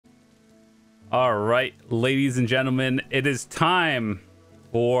All right, ladies and gentlemen, it is time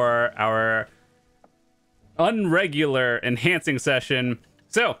for our unregular enhancing session.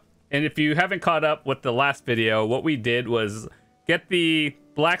 So, and if you haven't caught up with the last video, what we did was get the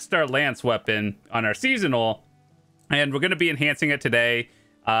Blackstar Lance weapon on our seasonal, and we're going to be enhancing it today.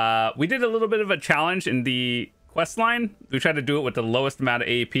 We did a little bit of a challenge in the quest line. We tried to do it with the lowest amount of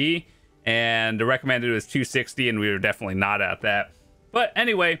AP, and the recommended was 260, and we were definitely not at that. But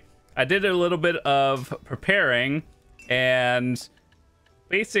anyway, I did a little bit of preparing, and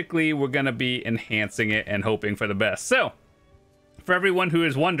basically we're going to be enhancing it and hoping for the best. So, for everyone who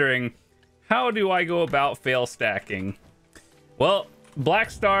is wondering, how do I go about fail stacking? Well,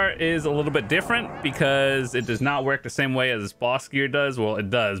 Blackstar is a little bit different because it does not work the same way as boss gear does. Well, it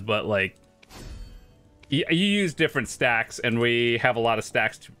does, but like you use different stacks, and we have a lot of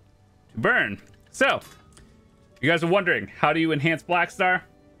stacks to burn. So, you guys are wondering, how do you enhance Blackstar?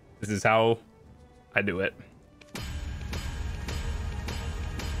 This is how I do it.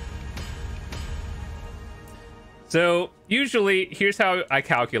 So usually, here's how I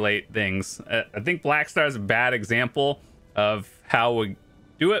calculate things. I think Blackstar is a bad example of how we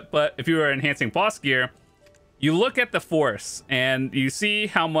do it, but if you are enhancing boss gear, you look at the force and you see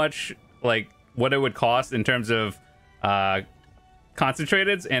how much, like, what it would cost in terms of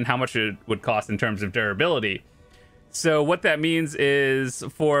concentrateds and how much it would cost in terms of durability. So what that means is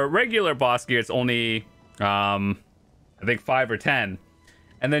for regular boss gear, it's only, I think 5 or 10.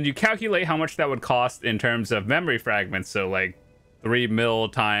 And then you calculate how much that would cost in terms of memory fragments. So like 3 mil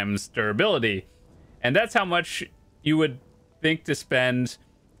times durability. And that's how much you would think to spend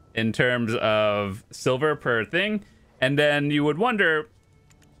in terms of silver per thing. And then you would wonder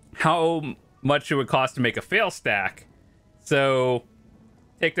how much it would cost to make a fail stack. So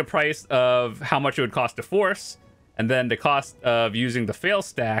take the price of how much it would cost to force, and then the cost of using the fail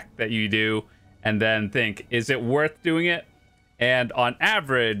stack that you do, and then think, is it worth doing it? And on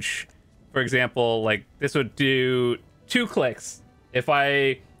average, for example, like this would do 2 clicks. If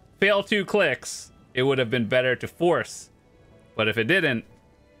I fail 2 clicks, it would have been better to force. But if it didn't,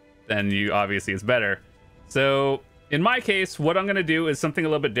 then you obviously it's better. So in my case, what I'm going to do is something a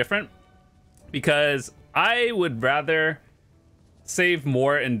little bit different, because I would rather save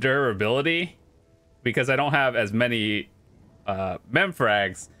more in durability, because I don't have as many mem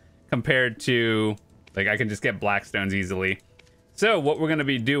frags compared to, like, I can just get blackstones easily. So what we're going to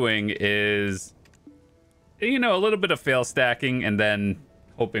be doing is, you know, a little bit of fail stacking and then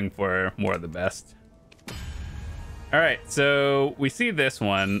hoping for more of the best. All right, so we see this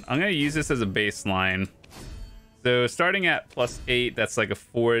one. I'm going to use this as a baseline. So starting at +8, that's like a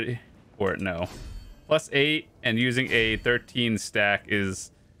 40, or no, +8, and using a 13 stack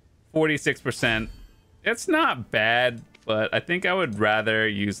is 46%. It's not bad, but I think I would rather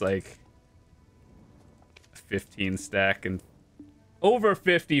use like a 15 stack, and over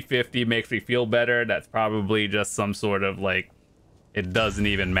 50-50 makes me feel better. That's probably just some sort of like, it doesn't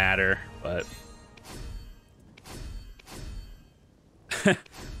even matter, but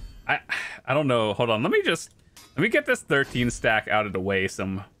I don't know. Hold on, let me get this 13 stack out of the way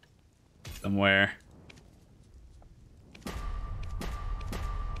somewhere.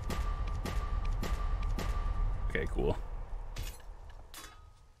 Okay, cool.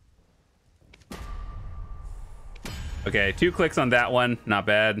 Okay, 2 clicks on that one. Not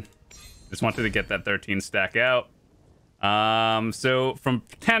bad. Just wanted to get that 13 stack out. So from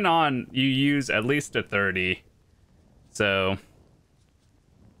 10 on, you use at least a 30. So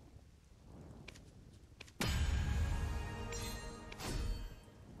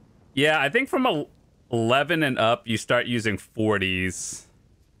yeah, I think from 11 and up, you start using 40s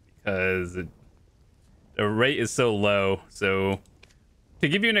because the rate is so low. So to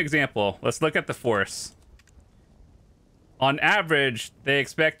give you an example, let's look at the force. On average, they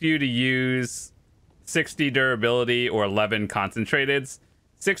expect you to use 60 durability or 11 concentrateds.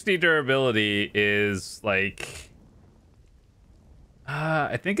 60 durability is like,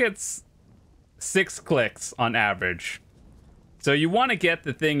 I think it's 6 clicks on average. So you want to get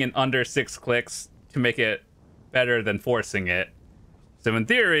the thing in under 6 clicks to make it better than forcing it. So in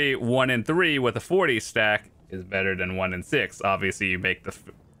theory, 1 in 3 with a 40 stack is better than 1 in 6. Obviously, you make the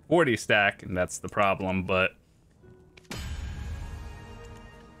 40 stack, and that's the problem, but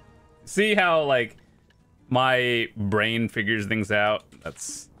see how, like, my brain figures things out?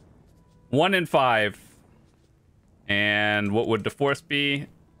 That's 1 in 5. And what would the force be?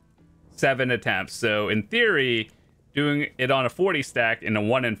 7 attempts. So in theory, doing it on a 40 stack in a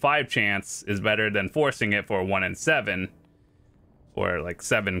 1 in 5 chance is better than forcing it for a 1 in 7. Or like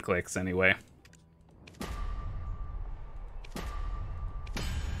 7 clicks anyway.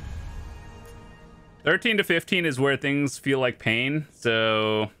 13 to 15 is where things feel like pain.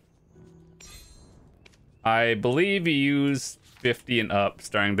 So I believe you use 50 and up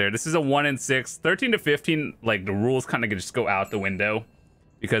starting there. This is a 1 and 6. 13 to 15, like the rules kind of just go out the window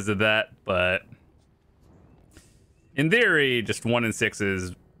because of that. But in theory, just 1 and 6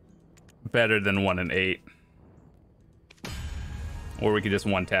 is better than 1 and 8. Or we could just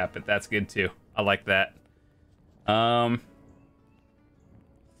one tap it. That's good too. I like that. 14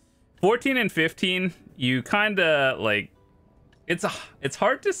 and 15, you kind of like, it's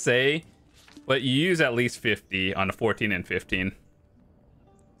hard to say, but you use at least 50 on a 14 and 15.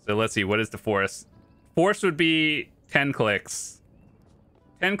 So let's see, what is the force? Force would be 10 clicks.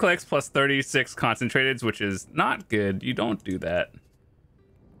 10 clicks plus 36 concentrateds, which is not good. You don't do that.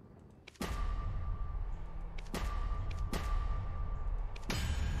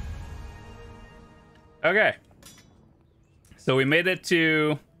 Okay. So we made it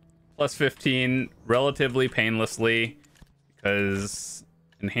to plus 15 relatively painlessly because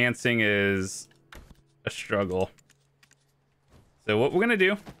enhancing is a struggle. So what we're gonna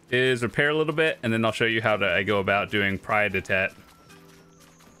do is repair a little bit, and then I'll show you how I go about doing pry to TET.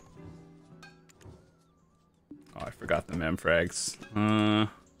 Oh, I forgot the mem frags.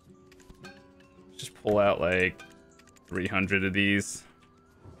 Just pull out like 300 of these.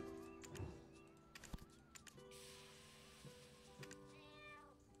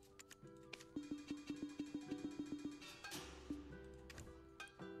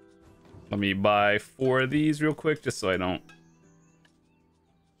 Let me buy 4 of these real quick, just so I don't.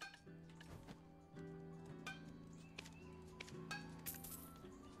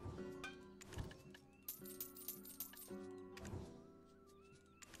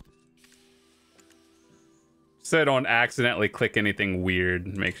 So I don't accidentally click anything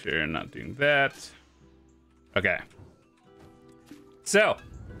weird. Make sure I'm not doing that. Okay. So.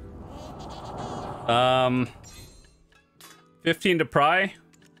 15 to pry.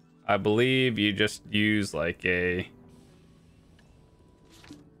 I believe you just use like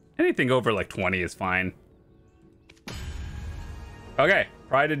anything over like 20 is fine. Okay,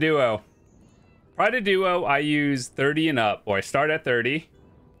 pry to duo. Pry to duo, I use 30 and up, or I start at 30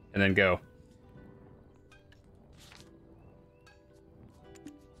 and then go.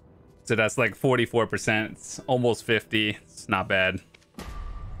 So that's like 44%. It's almost 50. It's not bad.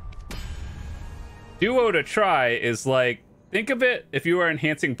 Duo to try is like, think of it, if you were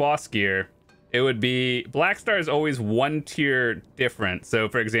enhancing boss gear, it would be, Blackstar is always one tier different. So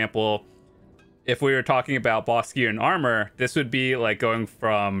for example, if we were talking about boss gear and armor, this would be like going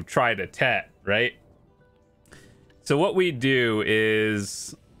from try to TET, right? So what we do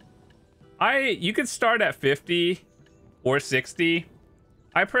is, you could start at 50 or 60.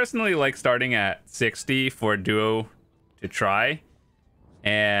 I personally like starting at 60 for duo to try,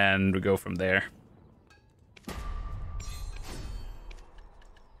 and we go from there.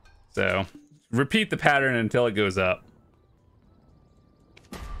 So, repeat the pattern until it goes up.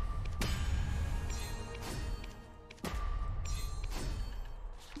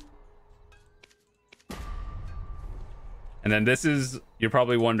 And then this is, you're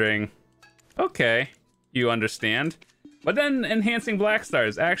probably wondering, okay, you understand. But then enhancing Blackstar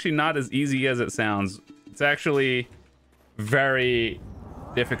is actually not as easy as it sounds. It's actually very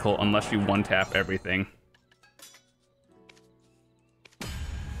difficult unless you one-tap everything.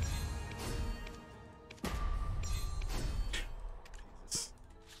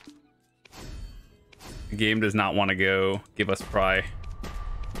 The game does not want to go give us pry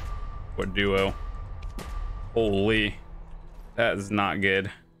or duo. Holy, that is not good.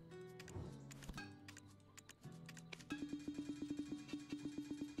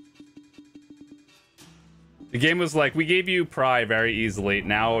 The game was like, we gave you pry very easily.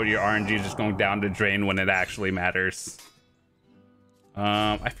 Now your RNG is just going down the drain when it actually matters.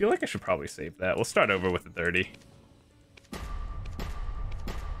 I feel like I should probably save that. Let's start over with the 30.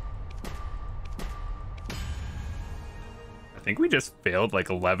 I think we just failed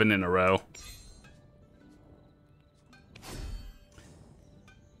like 11 in a row.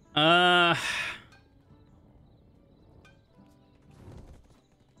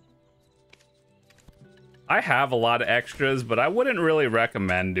 I have a lot of extras, but I wouldn't really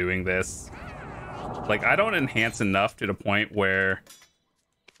recommend doing this. Like, I don't enhance enough to the point where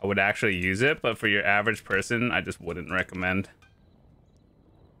I would actually use it, but for your average person, I just wouldn't recommend.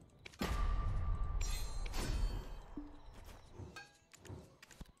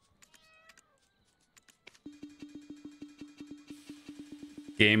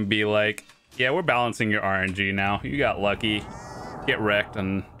 Game be like, yeah, we're balancing your RNG now. You got lucky. Get wrecked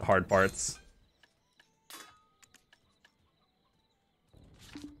on the hard parts.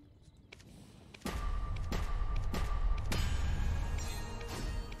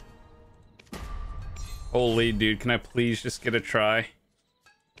 Holy dude, can I please just get a try?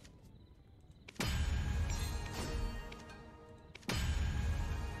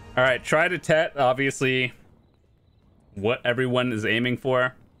 All right, try to TET, obviously what everyone is aiming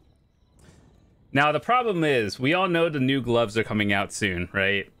for. Now, the problem is, we all know the new gloves are coming out soon,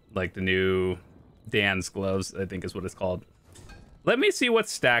 right? Like the new dance gloves, I think is what it's called. Let me see what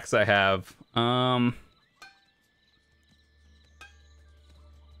stacks I have. I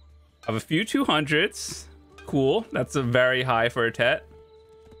have a few 200s. Cool. That's a very high for a TET.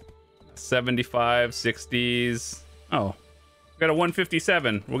 75, 60s. Oh, we got a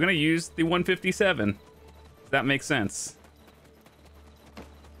 157. We're going to use the 157. That makes sense.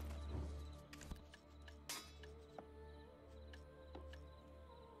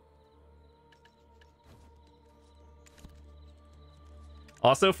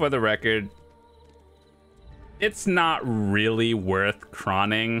 Also, for the record, it's not really worth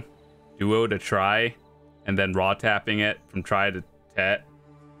cronning duo to try and then raw tapping it from try to TET.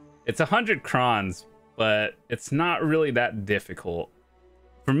 It's 100 crons, but it's not really that difficult.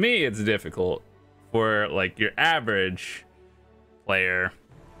 For me, it's difficult. For like your average player,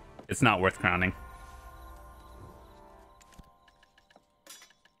 it's not worth crowning.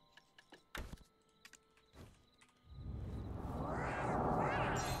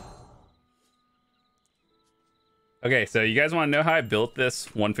 Okay, so you guys want to know how I built this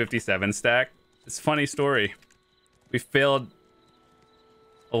 157 stack? It's a funny story. We failed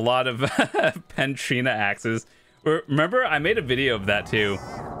a lot of Pentrina axes. Remember, I made a video of that too.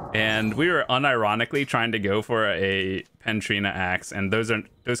 And we were unironically trying to go for a Pentrina axe, and those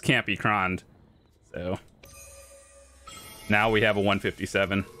can't be croned. So now we have a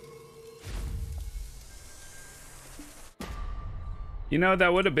 157. You know,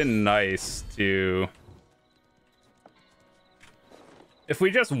 that would have been nice to... If we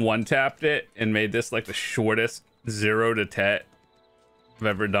just one-tapped it and made this like the shortest 0 to TET I've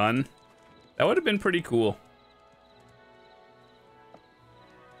ever done, that would have been pretty cool.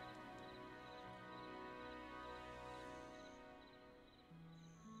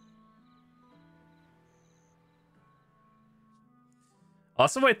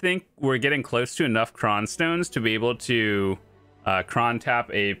 Also, I think we're getting close to enough cron stones to be able to cron tap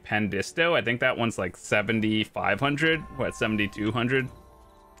a Pendisto. I think that one's like 7,500. What, 7,200?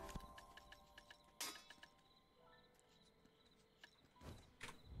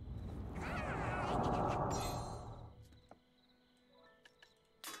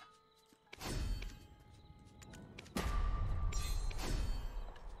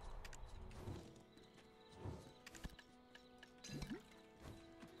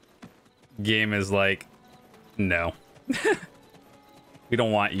 Game is like, no. We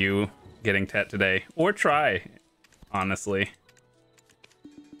don't want you getting TET today. Or try, honestly.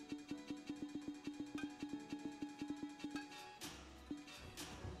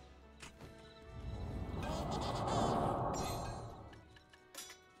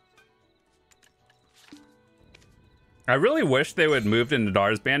 I really wish they would move the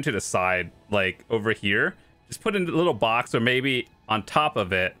Nadar's band to the side, like over here. Just put in a little box or maybe on top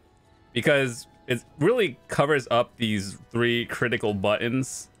of it, because it really covers up these 3 critical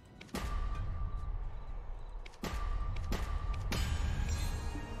buttons.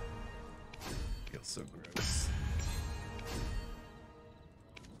 Feels so gross.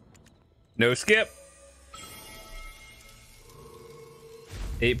 No skip.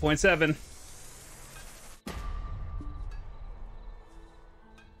 8.7.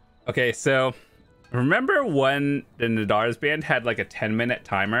 Okay, so remember when the Nadar's band had like a 10-minute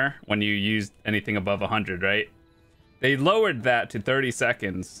timer when you used anything above 100, right? They lowered that to 30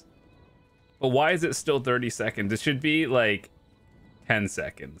 seconds. But why is it still 30 seconds? It should be like 10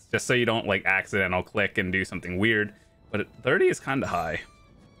 seconds, just so you don't like accidental click and do something weird. But 30 is kind of high.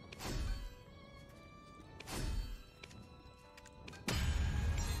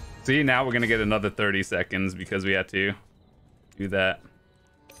 See, now we're gonna get another 30 seconds because we had to do that.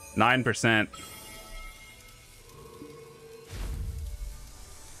 9%.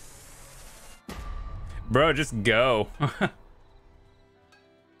 Bro, just go.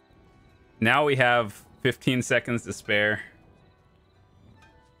 Now we have 15 seconds to spare.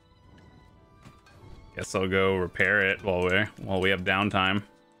 Guess I'll go repair it while we have downtime.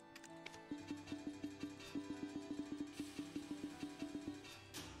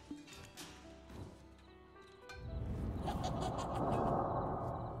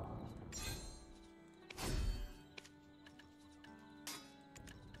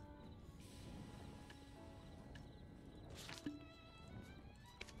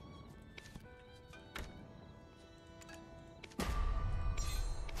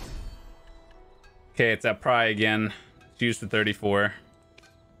 Okay, it's at Pry again. Choose the 34.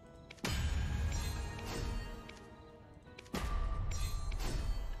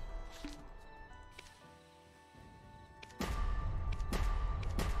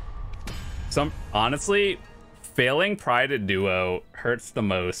 Honestly, failing Pry to Duo hurts the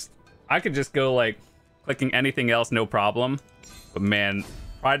most. I could just go like clicking anything else, no problem. But man,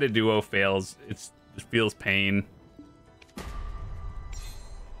 Pry to Duo fails. It feels pain.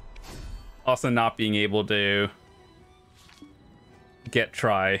 Also, not being able to get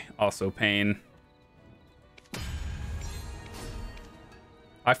Try, also pain.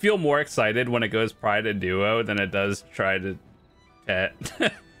 I feel more excited when it goes Pry to Duo than it does Try to TET.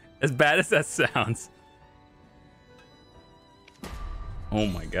 As bad as that sounds. Oh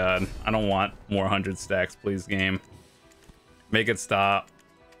my god. I don't want more 100 stacks, please, game. Make it stop.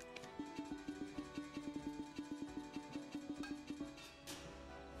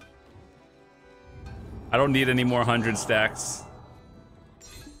 I don't need any more 100 stacks.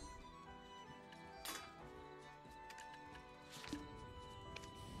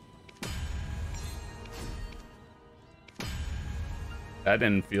 That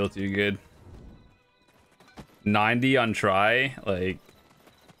didn't feel too good. 90 on Try, like,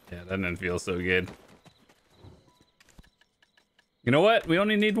 yeah, that didn't feel so good. You know what? We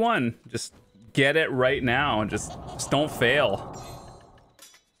only need one. Just get it right now and just don't fail.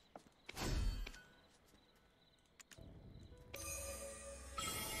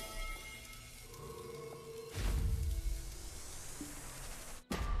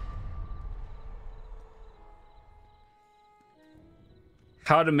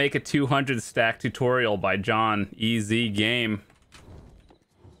 How to make a 200 stack tutorial by John. Easy game.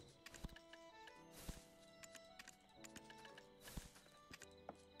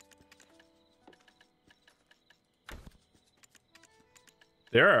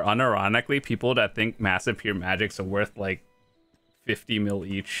 There are unironically people that think massive pure magics are worth like 50 mil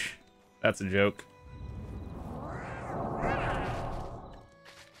each. That's a joke.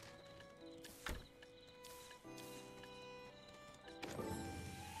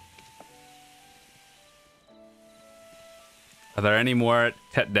 Are there any more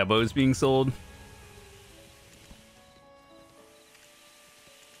TET Debos being sold?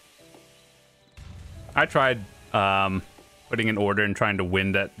 I tried putting an order and trying to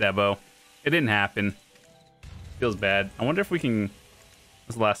win that Debo. It didn't happen. Feels bad. I wonder if we can...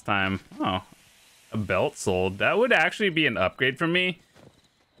 This last time... Oh, a belt sold. That would actually be an upgrade for me,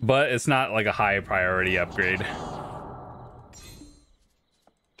 but it's not like a high priority upgrade.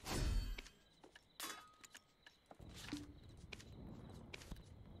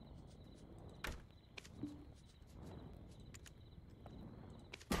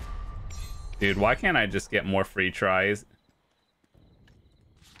 Dude, why can't I just get more free tries?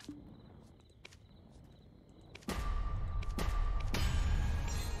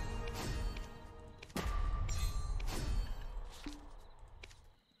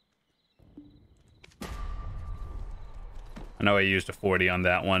 I know I used a 40 on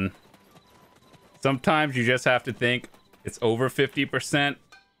that one. Sometimes you just have to think it's over 50%.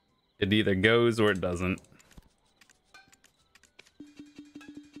 It either goes or it doesn't.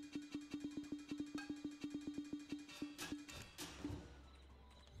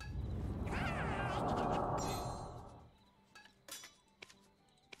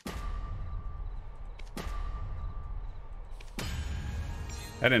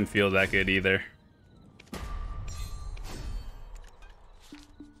 That didn't feel that good either.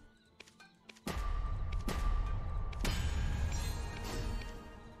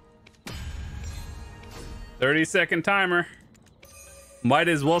 "30-second timer." Might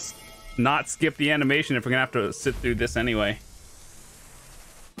as well not skip the animation if we're gonna have to sit through this anyway.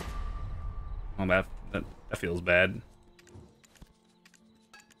 Oh, that feels bad.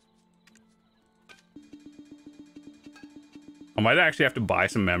 I might actually have to buy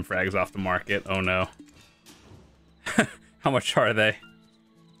some mem frags off the market. Oh no. How much are they?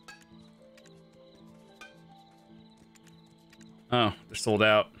 Oh, they're sold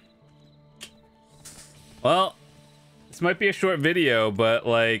out. Well, this might be a short video, but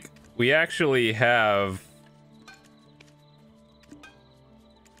like we actually have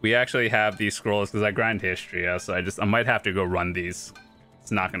these scrolls because I grind history, so I might have to go run these.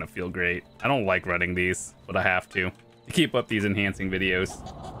 It's not gonna feel great. I don't like running these, but I have to keep up these enhancing videos.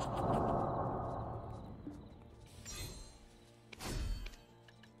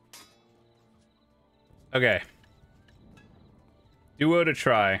 Okay. Duo to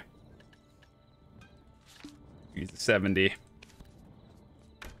try. Use the 70.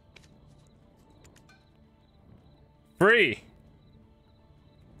 Free.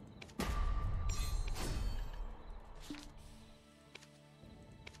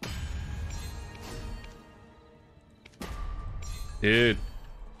 Dude.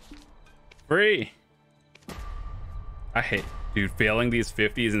 Free. I hate, dude, failing these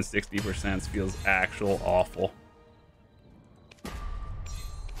 50s and 60% feels actual awful.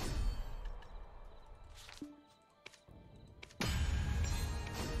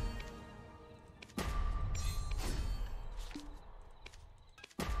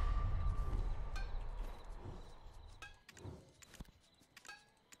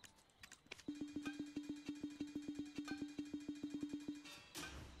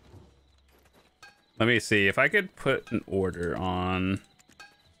 Let me see if I could put an order on.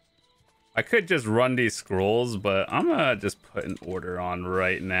 I could just run these scrolls, but I'm gonna just put an order on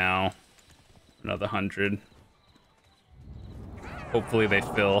right now. Another 100. Hopefully they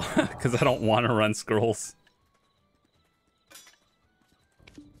fill, because I don't want to run scrolls.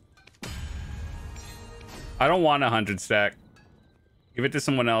 I don't want a 100 stack. Give it to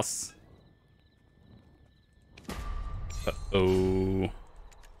someone else. Uh-oh.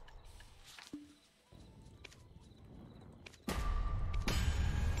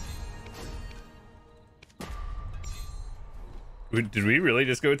 Did we really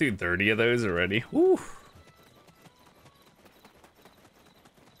just go through 30 of those already? Woo.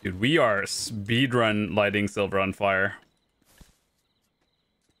 Dude, we are speedrun lighting silver on fire.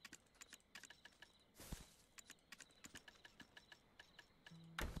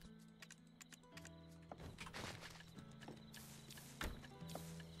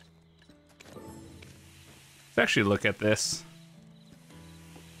 Let's actually look at this.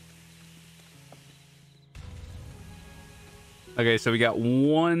 Okay, so we got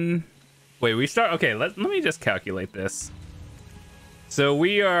one. Wait, we start. Okay, let me just calculate this. So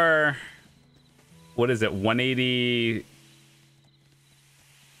we are. What is it? 180.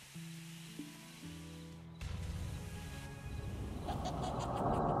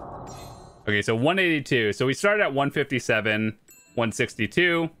 Okay, so 182. So we started at 157,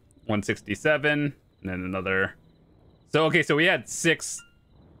 162, 167, and then another. So okay, so we had 6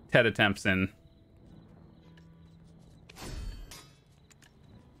 TET attempts in.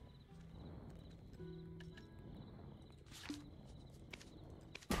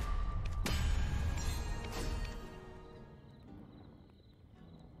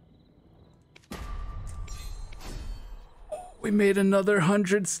 We made another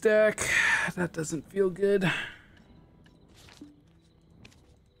 100 stack. That doesn't feel good.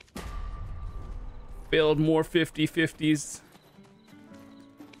 Failed more 50-50s.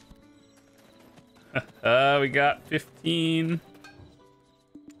 We got 15.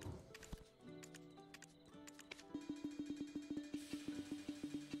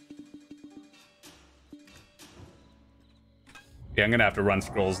 Yeah, I'm gonna have to run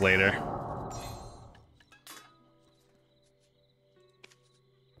scrolls later.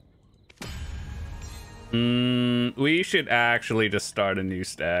 We should actually just start a new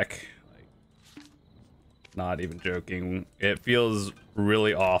stack. Like, not even joking. It feels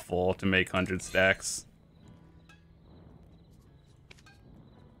really awful to make 100 stacks.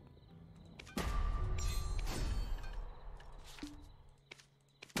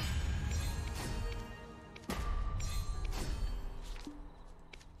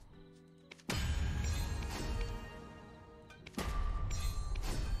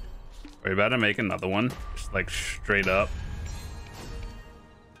 Are you about to make another one? Just like straight up.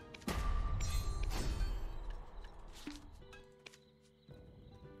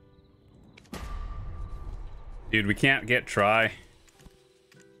 Dude, we can't get try.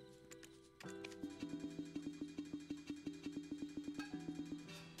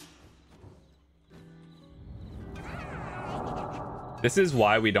 This is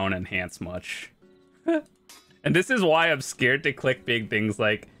why we don't enhance much. And this is why I'm scared to click big things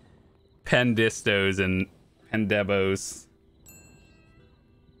like Pendistos and Pendebos.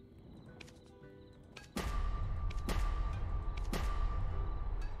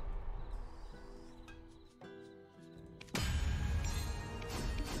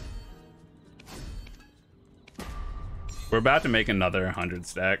 We're about to make another 100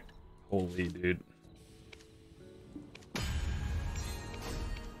 stack. Holy dude.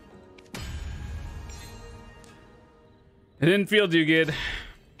 It didn't feel too good.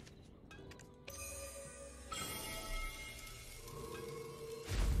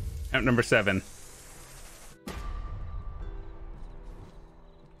 Attempt number 7.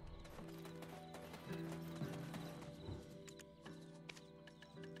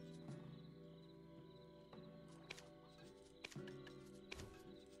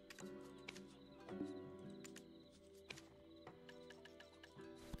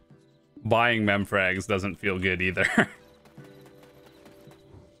 Buying memfrags doesn't feel good either.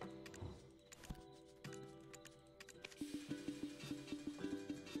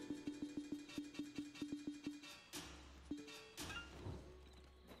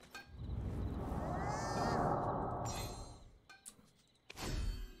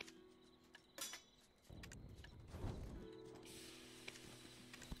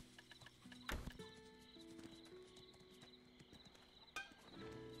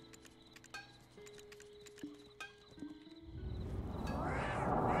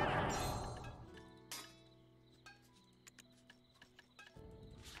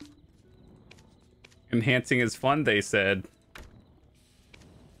 Enhancing is fun, they said.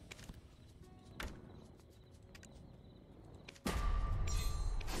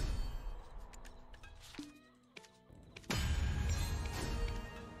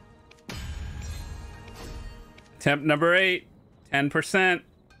 Attempt number 8, 10%.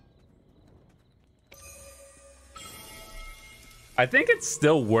 I think it's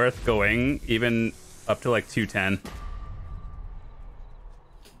still worth going even up to like 210.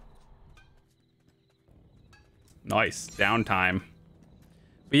 Nice downtime.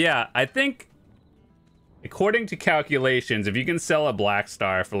 But yeah, I think according to calculations, if you can sell a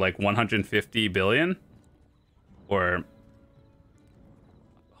Blackstar for like 150 billion or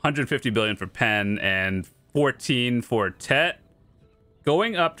 150 billion for Pen and 14 for TET,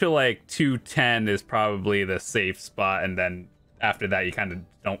 going up to like 210 is probably the safe spot, and then after that you kind of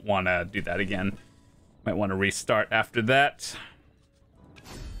don't want to do that again. Might want to restart after that.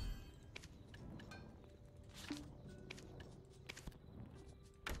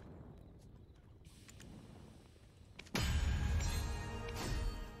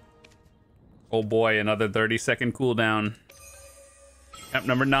 Oh boy, another 30-second cooldown. Attempt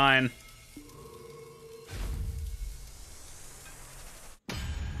number 9.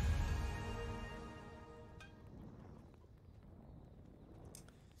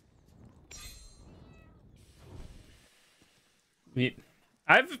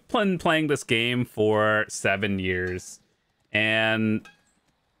 I've been playing this game for 7 years, and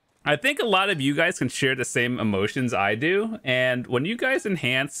I think a lot of you guys can share the same emotions I do. And when you guys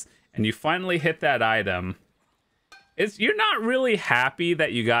enhance and you finally hit that item, you're not really happy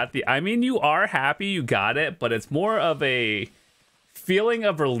that you got the... I mean, you are happy you got it, but it's more of a feeling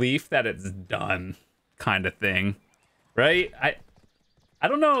of relief that it's done kind of thing, right? I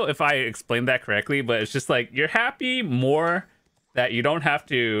don't know if I explained that correctly, but it's just like you're happy more that you don't have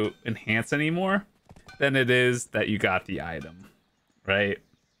to enhance anymore than it is that you got the item, right?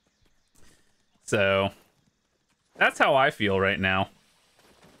 So that's how I feel right now.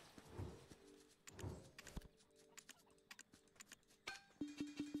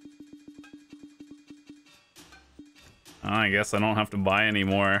 I guess I don't have to buy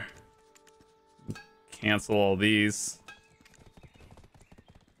anymore. Cancel all these.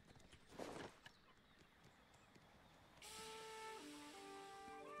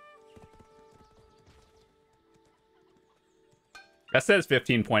 That says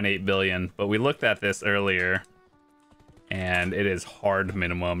 15.8 billion, but we looked at this earlier and it is hard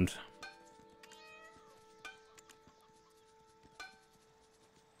minimumed.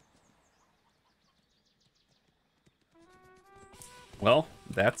 Well,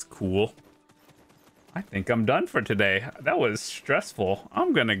 that's cool. I think I'm done for today. That was stressful.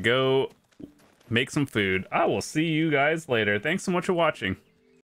 I'm gonna go make some food. I will see you guys later. Thanks so much for watching.